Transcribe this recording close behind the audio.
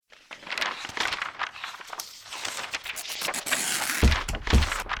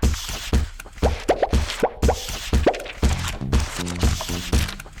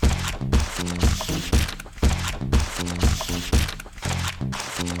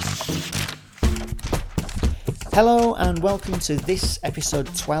Hello and welcome to this episode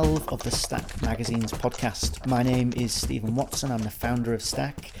 12 of the Stack Magazine's podcast. My name is Stephen Watson, I'm the founder of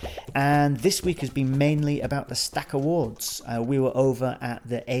Stack, and this week has been mainly about the Stack Awards. We were over at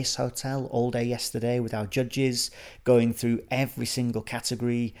the Ace Hotel all day yesterday with our judges, going through every single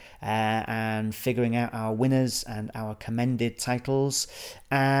category and figuring out our winners and our commended titles.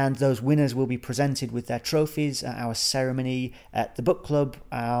 And those winners will be presented with their trophies at our ceremony at the book club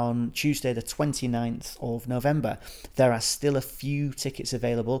on Tuesday the 29th of November. There are still a few tickets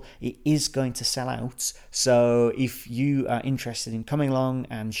available. It is going to sell out, so if you are interested in coming along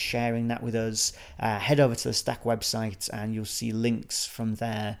and sharing that with us, head over to the Stack website and you'll see links from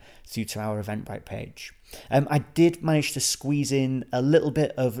there through to our Eventbrite page. I did manage to squeeze in a little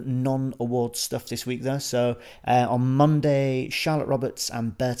bit of non-award stuff this week though. So on Monday, Charlotte Roberts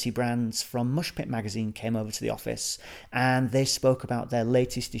and Bertie Brands from Mushpit magazine came over to the office and they spoke about their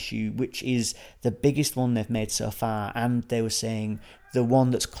latest issue, which is the biggest one they've made so far, and they were saying the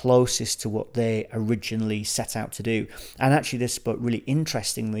one that's closest to what they originally set out to do. And actually they spoke really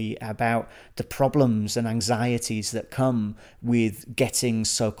interestingly about the problems and anxieties that come with getting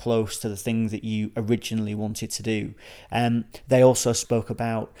so close to the thing that you originally wanted to do. They also spoke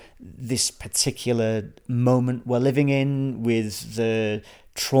about this particular moment we're living in with the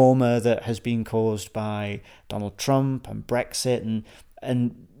trauma that has been caused by Donald Trump and Brexit,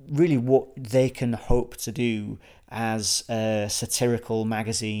 and really what they can hope to do as a satirical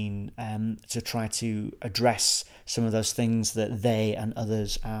magazine to try to address some of those things that they and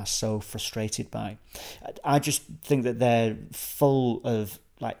others are so frustrated by. I just think that they're full of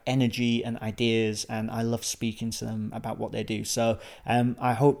energy and ideas, and I love speaking to them about what they do. So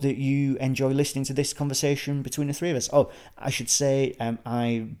I hope that you enjoy listening to this conversation between the three of us. Oh, I should say,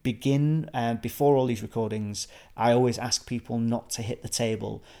 I begin before all these recordings, I always ask people not to hit the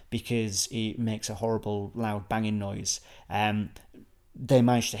table because it makes a horrible loud banging noise. They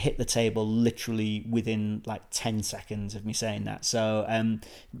managed to hit the table literally within 10 seconds of me saying that. So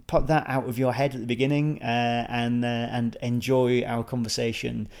put that out of your head at the beginning and enjoy our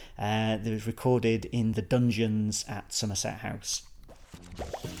conversation that was recorded in the dungeons at Somerset House.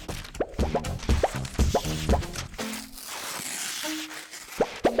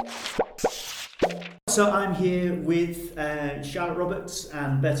 So I'm here with Charlotte Roberts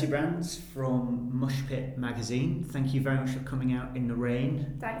and Bertie Brands from Mushpit magazine. Thank you very much for coming out in the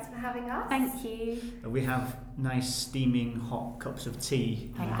rain. Thanks for having us. Thank you. We have nice steaming hot cups of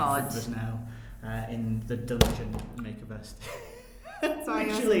tea Thank God. with us now in the dungeon Makerverse.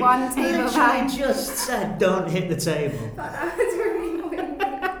 Sorry, literally, one table literally just said don't hit the table. That was really annoying.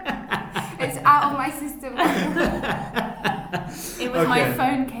 It's out of my system. It was my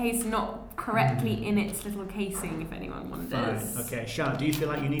phone case not correctly in its little casing, if anyone wonders. Fine. Okay, Charlotte, do you feel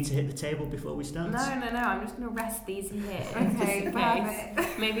like you need to hit the table before we start? No, I'm just going to rest these here. Okay,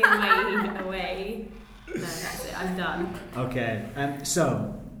 perfect. Maybe away. No, that's it, I'm done. Okay,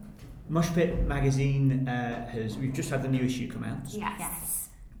 so Mushpit magazine we've just had the new issue come out. Yes.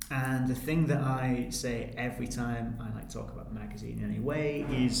 And the thing that I say every time I talk about the magazine in any way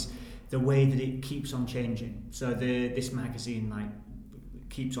is the way that it keeps on changing. So this magazine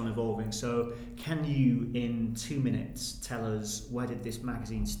keeps on evolving. So can you in 2 minutes tell us where did this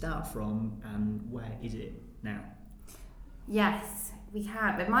magazine start from and where is it now? Yes, we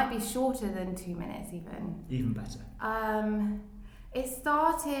have. It might be shorter than 2 minutes even. Even better. It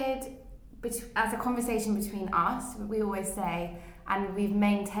started as a conversation between us, we always say, and we've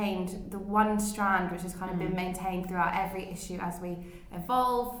maintained the one strand which has kind of been maintained throughout every issue as we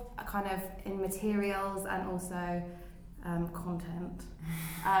evolve, kind of in materials and also content,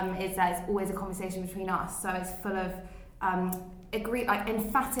 is that it's always a conversation between us. So it's full of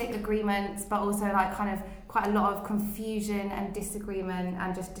emphatic agreements, but also kind of quite a lot of confusion and disagreement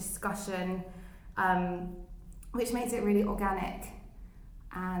and just discussion, which makes it really organic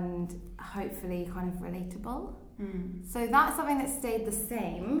and hopefully kind of relatable. So that's something that stayed the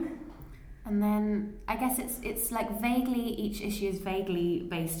same. And then I guess it's vaguely, each issue is vaguely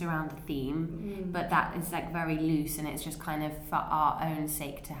based around a theme, but that is very loose, and it's just kind of for our own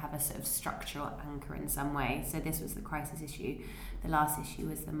sake to have a sort of structural anchor in some way. So this was the crisis issue. The last issue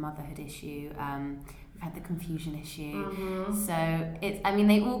was the motherhood issue. We've had the confusion issue. So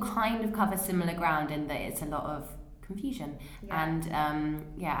they all kind of cover similar ground in that it's a lot of confusion and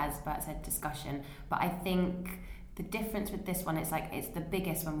as Bert said, discussion. But I think the difference with this one, it's the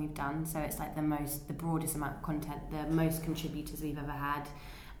biggest one we've done, so it's the broadest amount of content, the most contributors we've ever had,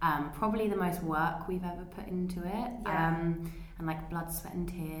 probably the most work we've ever put into it, and blood, sweat and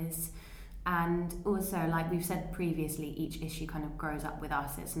tears. And also, like we've said previously, each issue kind of grows up with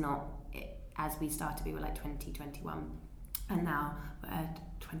us. It's not, as we started, we were like 20, 21, and now we're at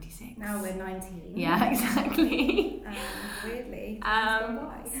 26. Now we're 19. Yeah, exactly. Weirdly.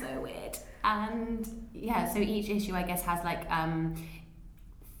 So weird. And yeah, so each issue, I guess, has like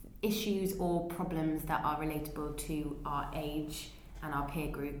issues or problems that are relatable to our age and our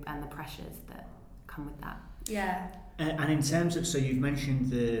peer group and the pressures that come with that. Yeah. And in terms of, so you've mentioned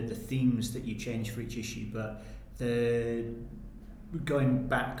the themes that you change for each issue, but going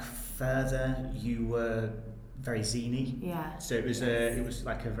back further, you were very zine-y. Yeah. So it was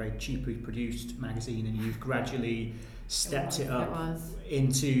like a very cheaply produced magazine, and you've gradually stepped it up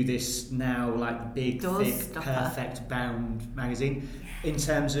into this now like big, thick, perfect bound magazine. In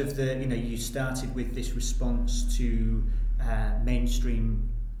terms of you started with this response to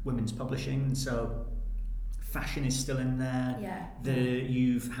mainstream women's publishing, so fashion is still in there. Yeah.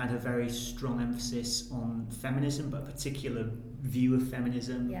 You've had a very strong emphasis on feminism, but a particular view of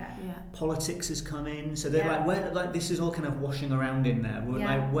feminism. Yeah. Politics has come in, so they're like, where, like this is all kind of washing around in there.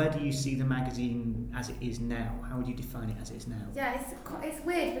 Like, where do you see the magazine as it is now? How would you define it as it is now? Yeah, it's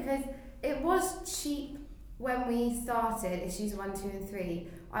weird because it was cheap when we started issues 1, 2, and 3.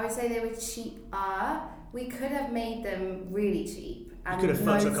 I would say they were cheaper. We could have made them really cheap. And you could have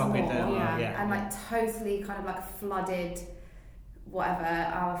photocopied them, and like totally kind of like flooded whatever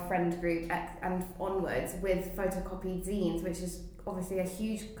our friend group and onwards with photocopied zines, which is obviously a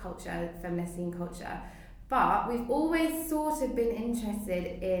huge culture, feminist zine culture. But we've always sort of been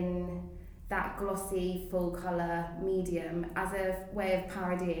interested in that glossy, full colour medium as a way of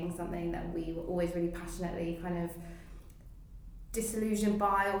parodying something that we were always really passionately kind of disillusioned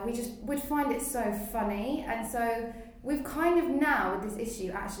by, or we just would find it so funny. And so we've kind of now with this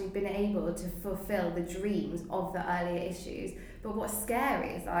issue actually been able to fulfill the dreams of the earlier issues. But what's scary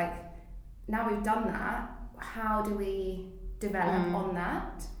is like, now we've done that, how do we develop on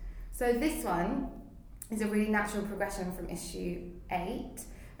that? So this one is a really natural progression from issue 8.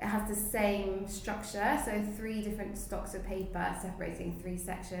 It has the same structure, so 3 different stocks of paper separating 3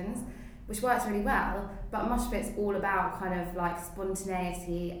 sections, which works really well. But Mushbit's all about kind of like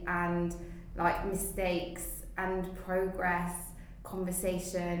spontaneity and like mistakes and progress,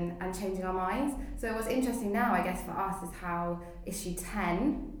 conversation, and changing our minds. So what's interesting now, I guess, for us is how issue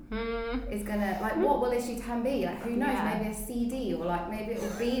 10 is gonna, like, what will issue 10 be? Like, who knows? Maybe a CD, or like maybe it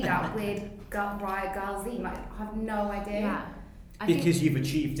will be that weird Riot Girl zine. Like, I have no idea. Yeah. Because you've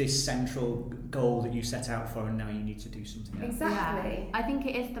achieved this central goal that you set out for, and now you need to do something else. Exactly. Yeah. I think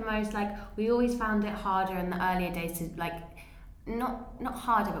it is the most, like, we always found it harder in the earlier days to, like, not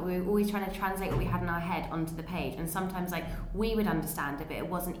harder, but we were always trying to translate what we had in our head onto the page, and sometimes like we would understand it, but it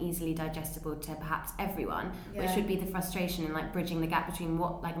wasn't easily digestible to perhaps everyone, which would be the frustration in like bridging the gap between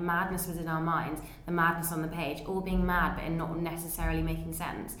what like madness was in our minds, the madness on the page, all being mad but not necessarily making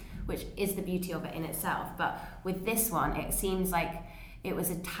sense, which is the beauty of it in itself. But with this one, it seems like it was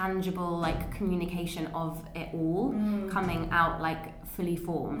a tangible like communication of it all coming out like fully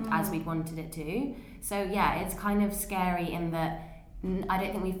formed as we wanted it to. So yeah, it's kind of scary in that I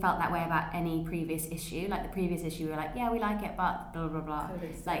don't think we felt that way about any previous issue. Like the previous issue, we were like, yeah, we like it, but blah, blah, blah.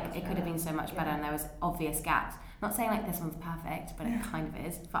 Like it could have been so much better, and there was obvious gaps. Not saying like this one's perfect, but it kind of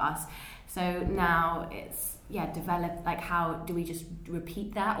is for us. So now it's, develop, like how do we just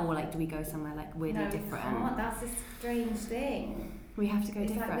repeat that, or like do we go somewhere like weirdly different? We can't. That's a strange thing. We have to go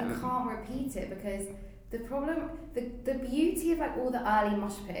it's different. Like we can't repeat it, because the problem, the beauty of like all the early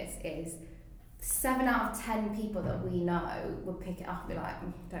mosh pits is 7 out of 10 people that we know would pick it up and be like,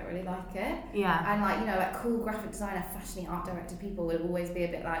 don't really like it. Yeah. And like, you know, like cool graphic designer, fashiony art director people will always be a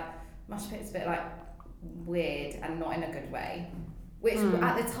bit like, mosh pit's a bit like weird and not in a good way. Which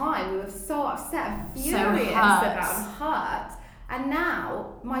at the time we were so upset and furious about and hurt. And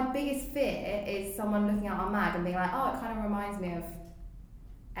now my biggest fear is someone looking at our mag and being like, oh, it kind of reminds me of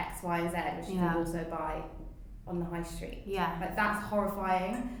X, Y, and Z, which you can also buy on the high street. Yeah. Like that's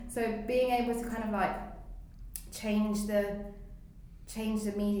horrifying. So being able to kind of like change the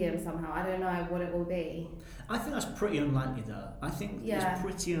medium somehow, I don't know what it will be. I think that's pretty unlikely though. I think it's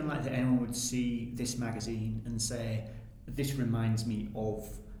pretty unlikely that anyone would see this magazine and say, this reminds me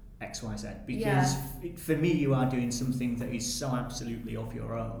of XYZ, because for me you are doing something that is so absolutely of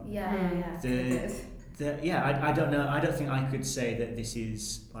your own. I don't know, I don't think I could say that this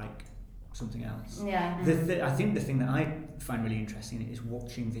is like something else. I think the thing that I find really interesting is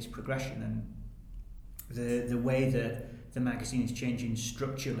watching this progression and the way that the magazine is changing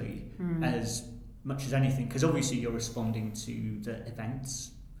structurally as much as anything, because obviously you're responding to the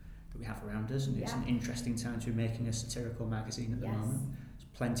events that we have around us, and it's an interesting time to be making a satirical magazine at the moment. It's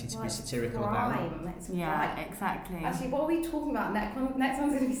plenty to Well, be it's satirical crime. about. It's Yeah, crime. exactly. Actually, what are we talking about next? Next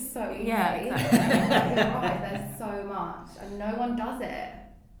one's going to be so easy. Yeah, exactly. You're right, there's so much, and no one does it.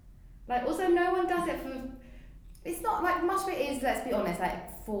 Like, also, no one does it for. It's not like much of it is. Let's be honest.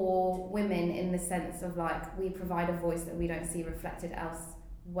 Like for women, in the sense of like we provide a voice that we don't see reflected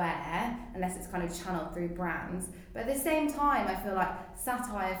elsewhere, unless it's kind of channeled through brands. But at the same time, I feel like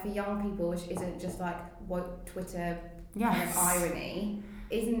satire for young people, which isn't just like woke Twitter kind of irony,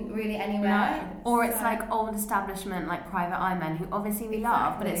 isn't really anywhere. No. Or it's like old establishment, like Private Eye men, who obviously we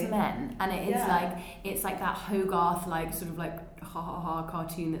love, but it's men, and it is like that Hogarth, like sort of like ha ha ha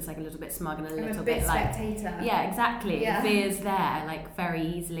cartoon that's like a little bit smug and a little bit like spectator. Yeah, exactly. Yeah. It veers there like very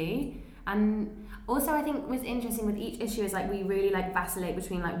easily. And also I think what's interesting with each issue is like we really like vacillate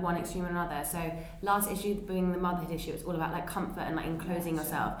between like one extreme and another. So last issue being the motherhood issue, it's all about like comfort and like enclosing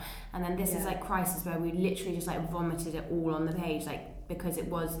yourself. And then this is like crisis, where we literally just like vomited it all on the page, like because it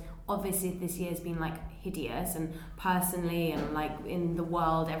was obviously this year's been like hideous, and personally and like in the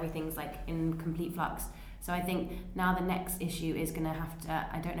world everything's like in complete flux. So I think now the next issue is going to have to,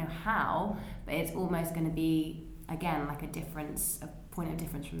 I don't know how, but it's almost going to be, again, like a point of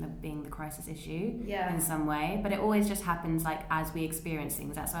difference from being the crisis issue in some way. But it always just happens like as we experience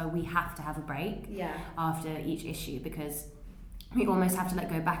things. That's why we have to have a break after each issue, because we almost have to like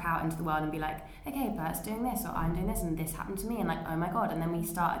go back out into the world and be like, okay, Bert's doing this, or I'm doing this, and this happened to me, and like, oh my God. And then we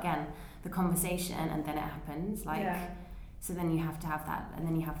start again the conversation, and then it happens. So then you have to have that, and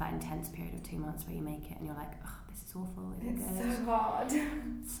then you have that intense period of 2 months where you make it and you're like, oh, this is awful. It's so hard.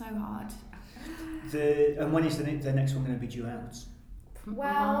 So hard. And when is the next one going to be due out?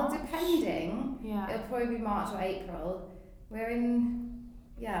 Well, depending. Yeah. It'll probably be March or April. We're in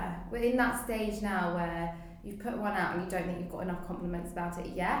that stage now where you've put one out and you don't think you've got enough compliments about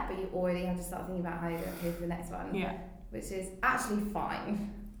it yet, but you already have to start thinking about how you're going to pay for the next one. Yeah. Which is actually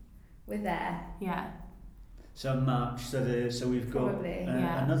fine. We're there. Yeah. So March, so we've got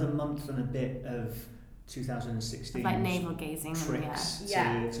another month and a bit of 2016 like navel gazing tricks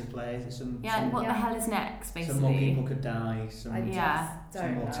to play. What the hell is next, basically? Some more people could die, some more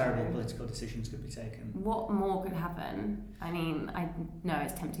know. Terrible political decisions could be taken. What more could happen? I mean, I know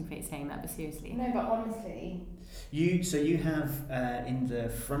it's tempting for you saying that, but seriously. No, but honestly. You have in the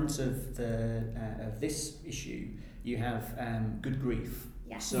front of this issue, you have Good Grief.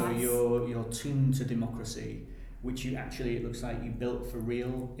 Yes. So your Tomb to Democracy, which you actually, it looks like you built for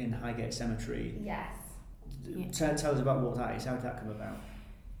real in Highgate Cemetery. Yes. Tell us about what that is. How did that come about?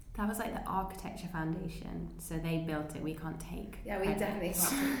 That was like the Architecture Foundation, so they built it. We can't take. Yeah, we definitely can't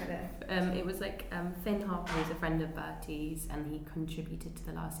take credit. It was like Finn Harper, who's a friend of Bertie's, and he contributed to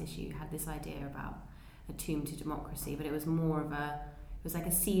the last issue. Had this idea about a tomb to democracy, but it was more of it was like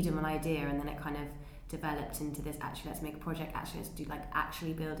a seed of an idea, and then it kind of developed into this. Actually, let's make a project. Actually, let's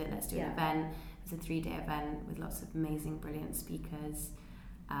actually build it. Let's do an event. It was a 3-day event with lots of amazing, brilliant speakers.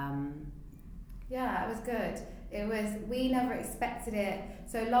 Yeah, it was good. We never expected it.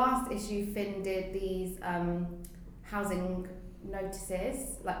 So last issue, Finn did these housing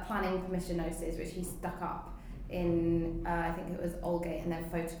notices, like planning permission notices, which he stuck up in, I think it was Aldgate, and then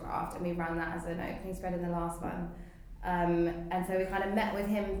photographed, and we ran that as an opening spread in the last one. And so we kind of met with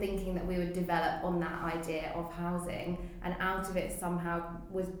him thinking that we would develop on that idea of housing, and out of it somehow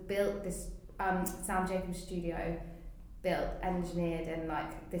was built this Sam Jacobs studio, engineered, and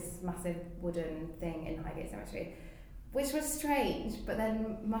like this massive wooden thing in Highgate Cemetery, which was strange, but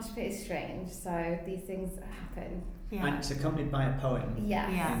then Mush Pit is strange, so these things happen. Yeah. And it's accompanied by a poem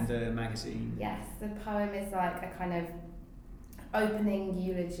in the magazine. Yes, the poem is like a kind of opening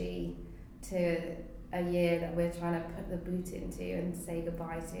eulogy to a year that we're trying to put the boot into and say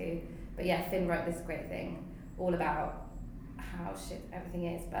goodbye to. But yeah, Finn wrote this great thing all about how shit everything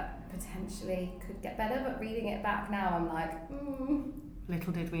is, but potentially could get better. But reading it back now, I'm like,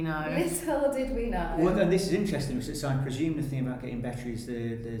 little did we know. Little did we know. Well, and this is interesting because I presume the thing about getting better is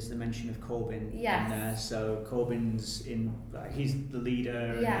there's the mention of Corbyn in there. So Corbyn's he's the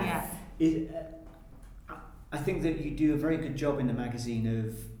leader. Yes. I think that you do a very good job in the magazine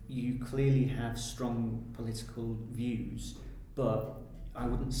of, you clearly have strong political views, but I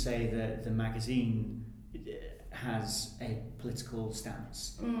wouldn't say that the magazine has a political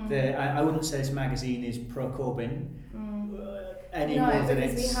stance. I wouldn't say this magazine is pro-Corbyn any more than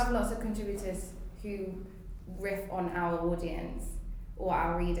it's... No, because we have lots of contributors who riff on our audience or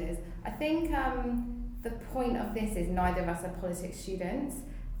our readers. I think the point of this is neither of us are politics students,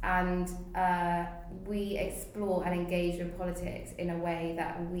 and we explore and engage with politics in a way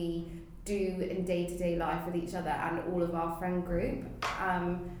that we do in day-to-day life with each other and all of our friend group,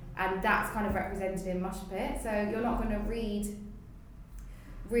 and that's kind of represented in Mush Pit. So you're not going to read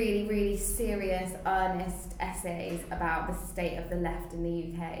really, really serious, earnest essays about the state of the left in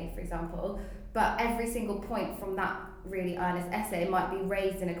the UK, for example. But every single point from that really earnest essay might be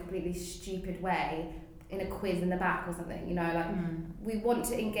raised in a completely stupid way in a quiz in the back or something, you know, like we want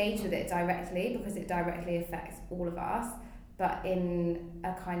to engage with it directly because it directly affects all of us, but in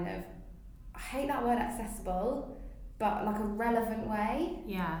a kind of, I hate that word accessible, but like a relevant way.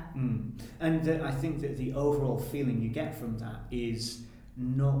 Yeah. And I think that the overall feeling you get from that is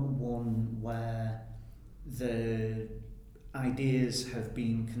not one where the ideas have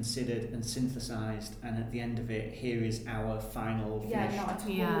been considered and synthesized, and at the end of it, here is our final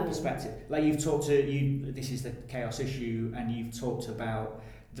finished perspective. Like you've talked to this is the chaos issue, and you've talked about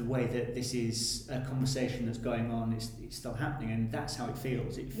the way that this is a conversation that's going on. It's still happening, and that's how it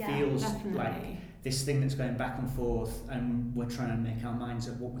feels. It feels definitely. like this thing that's going back and forth, and we're trying to make our minds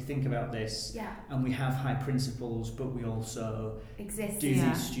up what we think about this. And we have high principles, but we also do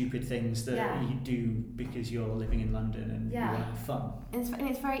these stupid things that you do because you're living in London and you want to have fun. And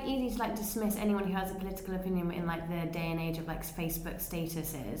it's very easy to like dismiss anyone who has a political opinion in like the day and age of like Facebook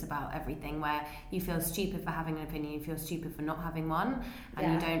statuses about everything, where you feel stupid for having an opinion, you feel stupid for not having one,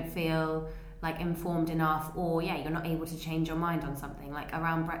 and you don't feel like informed enough, or you're not able to change your mind on something. Like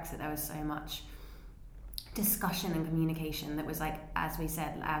around Brexit, there was so much discussion and communication that was like, as we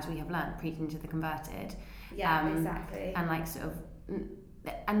said, as we have learned, preaching to the converted. Exactly. And like sort of,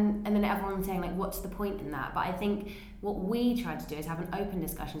 and then everyone was saying like, what's the point in that? But I think what we try to do is have an open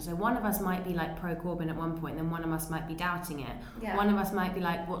discussion. So one of us might be like pro Corbyn at one point, then one of us might be doubting it. One of us might be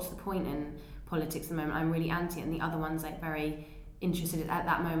like, what's the point in politics at the moment? I'm really anti it. And the other one's like very interested at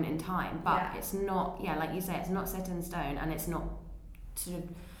that moment in time. But it's not, like you say, it's not set in stone, and it's not sort of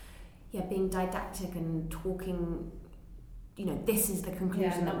being didactic and talking, this is the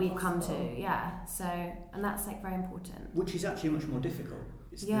conclusion that we've come to. So, and that's like very important. Which is actually much more difficult.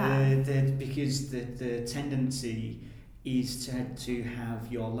 It's because the tendency is to have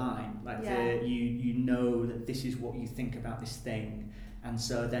your line. Like you know that this is what you think about this thing. And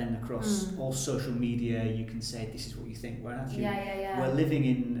so then across all social media, you can say this is what you think. Well, actually, we're living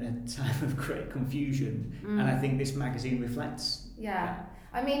in a time of great confusion, and I think this magazine reflects.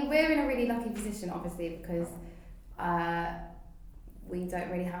 I mean, we're in a really lucky position, obviously, because we don't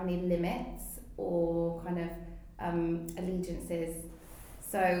really have any limits or kind of allegiances.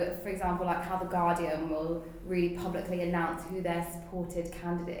 So, for example, like how The Guardian will really publicly announce who their supported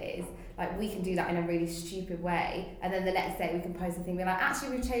candidate is. Like, we can do that in a really stupid way, and then the next day we can post something being like,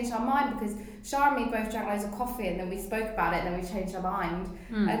 actually, we've changed our mind because Shara and me both drank loads of coffee, and then we spoke about it, and then we changed our mind.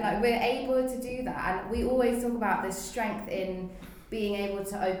 And like, we're able to do that, and we always talk about the strength in being able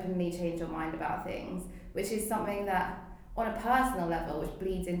to openly change your mind about things, which is something that, on a personal level, which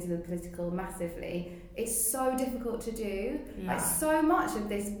bleeds into the political massively, it's so difficult to do. Like, so much of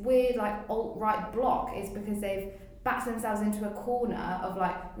this weird, like, alt-right block is because they've backed themselves into a corner of,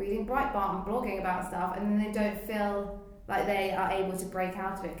 like, reading Breitbart and blogging about stuff, and then they don't feel like they are able to break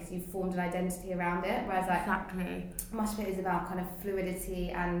out of it because you've formed an identity around it. Whereas, like, much of it is about kind of fluidity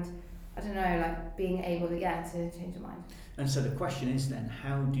and, I don't know, like, being able to change your mind. And so the question is then,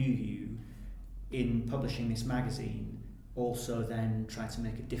 how do you, in publishing this magazine, also then try to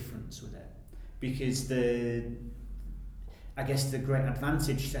make a difference with it? Because I guess the great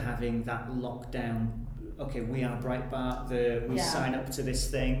advantage to having that lockdown, okay, we are Breitbart, we sign up to this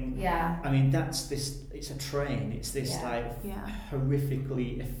thing. I mean, it's a train. It's this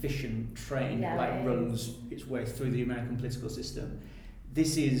horrifically efficient train that runs its way through the American political system.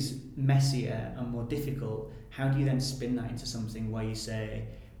 This is messier and more difficult. How do you then spin that into something where you say,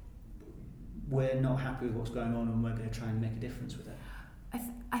 we're not happy with what's going on and we're going to try and make a difference with it?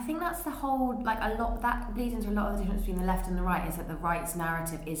 I think that's the whole, like, a lot, that leads into a lot of the difference between the left and the right, is that the right's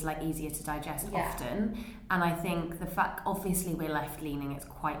narrative is like easier to digest often. And I think the fact, obviously we're left leaning, it's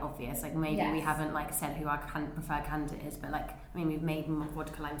quite obvious. Like, maybe we haven't like said who our preferred candidate is, but like, I mean, we've made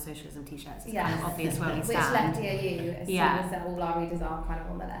vodka lime socialism t-shirts. It's kind of obvious where we stand. Which lefty are you? As soon as that all our readers are kind of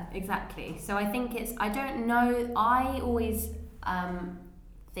on the left. Exactly. So I think I don't know, I always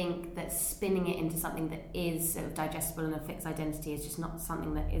think that spinning it into something that is sort of digestible and a fixed identity is just not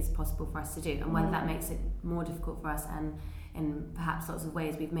something that is possible for us to do. And whether that makes it more difficult for us, and in perhaps lots of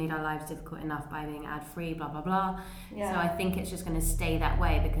ways we've made our lives difficult enough by being ad-free, blah, blah, blah. So I think it's just going to stay that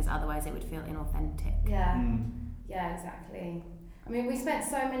way, because otherwise it would feel inauthentic. Yeah, exactly. I mean, we spent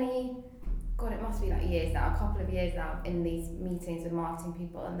so many, God, it must be like years now, a couple of years now, in these meetings with marketing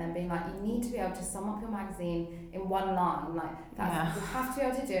people, and then being like, you need to be able to sum up your magazine in one line. Like, you have to be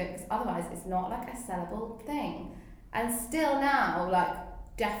able to do it, because otherwise it's not like a sellable thing. And still now, like,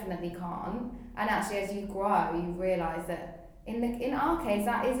 definitely can't. And actually, as you grow, you realise that in our case,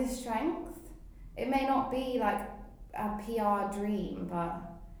 that is a strength. It may not be like a PR dream, but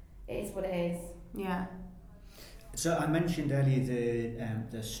it is what it is. Yeah. So I mentioned earlier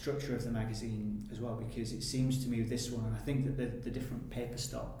the structure of the magazine as well, because it seems to me with this one, and I think that the different paper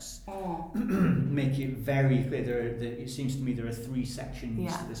stocks make it very clear. It seems to me there are 3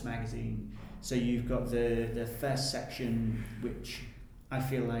 sections to this magazine. So you've got the first section, which I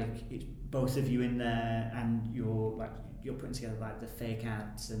feel like it's both of you in there, and you're putting together like the fake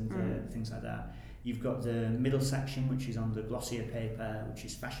ads and things like that. You've got the middle section, which is on the glossier paper, which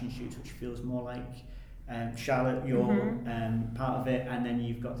is fashion shoots, which feels more like Charlotte, you're part of it, and then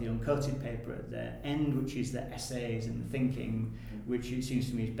you've got the uncoated paper at the end, which is the essays and the thinking, which it seems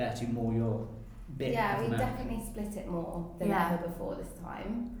to me is better more your bit. Yeah, we definitely split it more than ever before this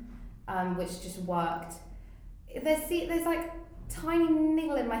time, which just worked. There's like tiny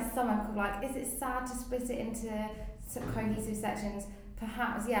niggle in my stomach of like, is it sad to split it into cohesive sections?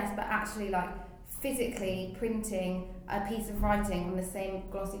 Perhaps yes, but actually like physically printing a piece of writing on the same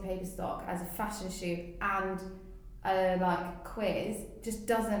glossy paper stock as a fashion shoot and a like quiz just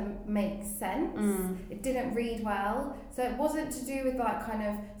doesn't make sense. It didn't read well, so it wasn't to do with like kind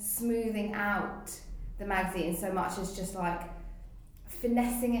of smoothing out the magazine so much as just like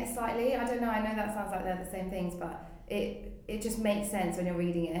finessing it slightly. I don't know, I know that sounds like they're the same things, but it just makes sense when you're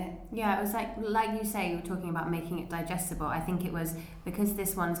reading it. Yeah, it was like you say, you were talking about making it digestible. I think it was because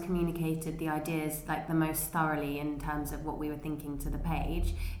this one's communicated the ideas like the most thoroughly in terms of what we were thinking to the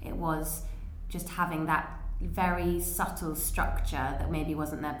page. It was just having that very subtle structure that maybe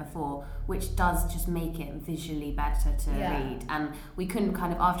wasn't there before, which does just make it visually better to read. And we couldn't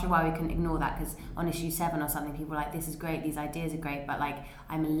kind of, after a while, we couldn't ignore that, because on issue 7 or something, people were like, this is great, these ideas are great, but like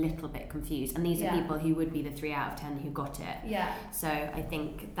I'm a little bit confused. And these are people who would be the 3 out of 10 who got it. Yeah. So I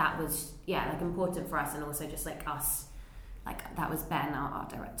think that was like important for us, and also just like us. Like that was Ben, our art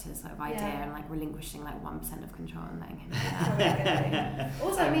director's sort of idea, and like relinquishing like 1% of control and letting him.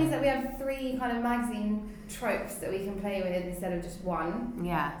 Also, it means that we have 3 kind of magazine tropes that we can play with instead of just one.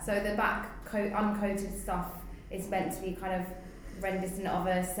 Yeah. So the back uncoated stuff is meant to be kind of reminiscent of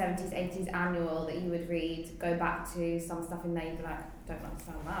a 70s, 80s annual that you would read. Go back to some stuff in there, you'd be like, don't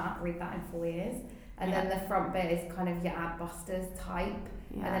understand that. Read that in 4 years. And then the front bit is kind of your Adbusters type.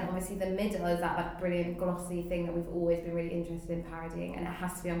 Yeah. And then obviously the middle is that like brilliant glossy thing that we've always been really interested in parodying, and it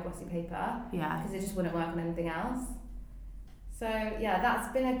has to be on glossy paper. Yeah. Because it just wouldn't work on anything else. So yeah,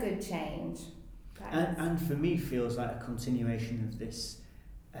 that's been a good change. And for me feels like a continuation of this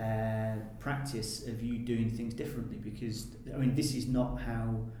practice of you doing things differently, because I mean this is not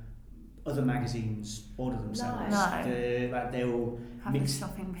how other magazines order themselves. No. They will have mix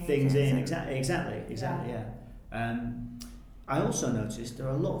things in. Exactly. Yeah. I also noticed there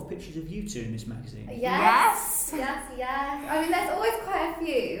are a lot of pictures of you two in this magazine. Yes. I mean, there's always quite a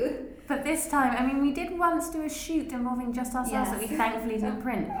few. But this time, I mean, we did once do a shoot involving just ourselves that we thankfully didn't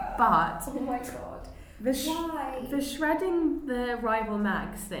print. But oh my god, why? The shredding the rival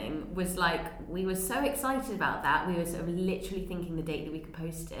mags thing was like, we were so excited about that. We were sort of literally thinking the date that we could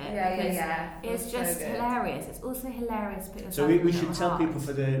post it. Yeah. It's just so hilarious. It's also hilarious. So we should tell people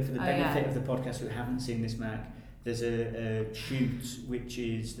for the benefit of the podcast who haven't seen this mag. There's a shoot which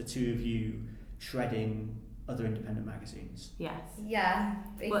is the 2 of you shredding other independent magazines. Yes. Yeah.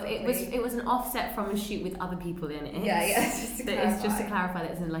 Basically. Well, it was an offset from a shoot with other people in it. Yeah. Just to clarify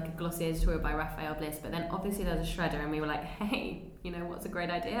that it's in like a glossy editorial by Raphael Bliss. But then obviously there was a shredder, and we were like, hey, you know what's a great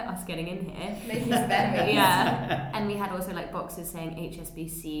idea? Us getting in here, making some enemies. Yeah. And we had also like boxes saying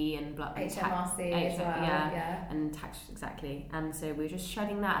HSBC and HMRC as well. Yeah. And tax exactly. And so we were just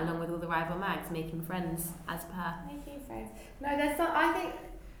shredding that along with all the rival mags, making friends as per. Making friends. No, I think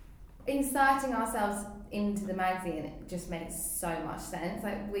inserting ourselves into the magazine just makes so much sense.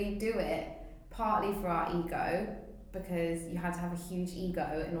 Like we do it partly for our ego, because you have to have a huge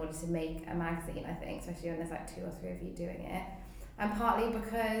ego in order to make a magazine, I think, especially when there's like 2 or 3 of you doing it. And partly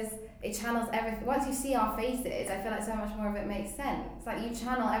because it channels everything. Once you see our faces, I feel like so much more of it makes sense. Like you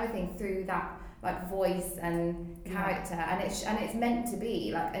channel everything through that like voice and character, and it's meant to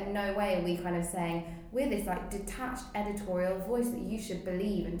be. Like in no way are we kind of saying we're this like detached editorial voice that you should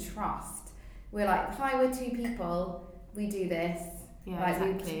believe and trust. We're like, hi, we're 2 people, we do this. Yeah, like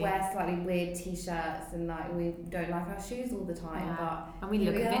exactly. We wear slightly weird t-shirts, and like we don't like our shoes all the time, but and we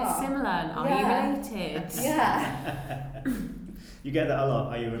look a bit similar. And are you related? Yeah. You get that a lot.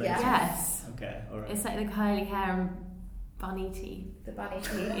 Are you related? Yes. Okay. All right. It's like the curly hair and bunny teeth. The bunny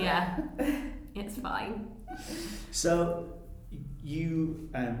teeth. Yeah. It's fine. So you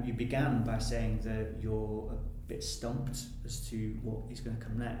began by saying that you're a bit stumped as to what is going to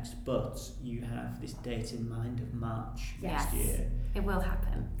come next, but you have this date in mind of March next year. It will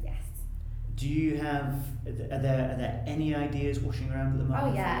happen. Yes. Do you have? Are there any ideas washing around at the moment?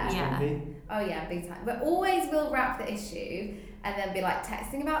 Oh yeah. For what it's going to be? Oh yeah, big time. But always we'll wrap the issue and then be like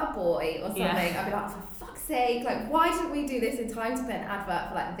texting about a boy or something. I'll be like, for fuck's sake, like why didn't we do this in time to put an advert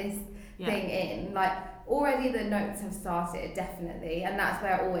for like this thing in? Like already the notes have started, definitely, and that's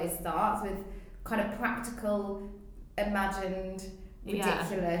where it always starts, with kind of practical, imagined,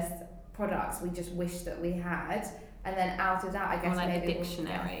 ridiculous products we just wish that we had. And then out of that, I guess, like maybe the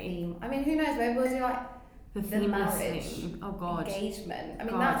dictionary. I mean, who knows? Maybe we'll do like The marriage, thing. Oh God. engagement. I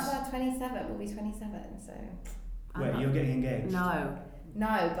mean, God. that's our 27. We'll be 27. So Wait, you're getting engaged? No.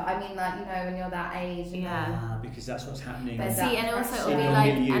 no, but I mean, like, you know, when you're that age. You know, because that's what's happening. There's See, and also it'll be pressure.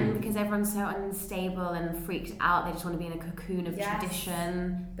 like, You. and because everyone's so unstable and freaked out, they just want to be in a cocoon of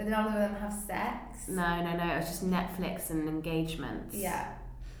tradition. But none of them have sex. No. It's just Netflix and engagements. Yeah.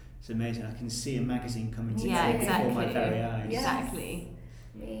 It's amazing. I can see a magazine coming to Yeah, before my exactly. very eyes. Yes. Exactly.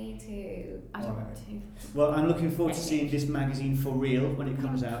 Me too. I don't want to. Well, I'm looking forward to seeing this magazine for real when it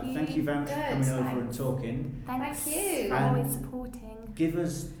comes out. Thank you very much for coming over and talking. Thanks. Thank you. For always supporting. Give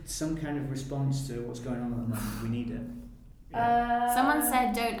us some kind of response to what's going on at the moment. We need it. Someone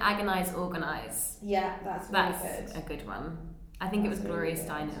said, "Don't agonize, organize." Yeah, that's really That's good. a good one. I think it was That's Gloria really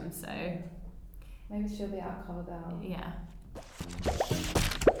good. Steinem. So Maybe she'll be our cover girl. yeah.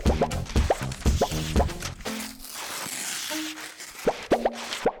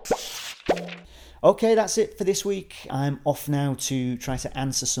 Okay, that's it for this week. I'm off now to try to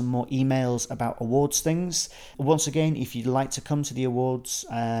answer some more emails about awards things. Once again, if you'd like to come to the awards,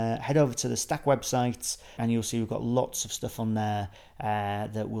 head over to the Stack website and you'll see we've got lots of stuff on there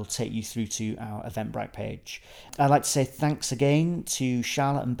that will take you through to our Eventbrite page. I'd like to say thanks again to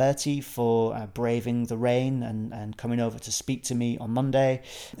Charlotte and Bertie for braving the rain and coming over to speak to me on Monday.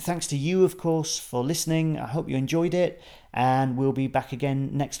 Thanks to you, of course, for listening. I hope you enjoyed it. And we'll be back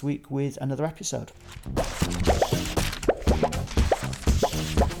again next week with another episode.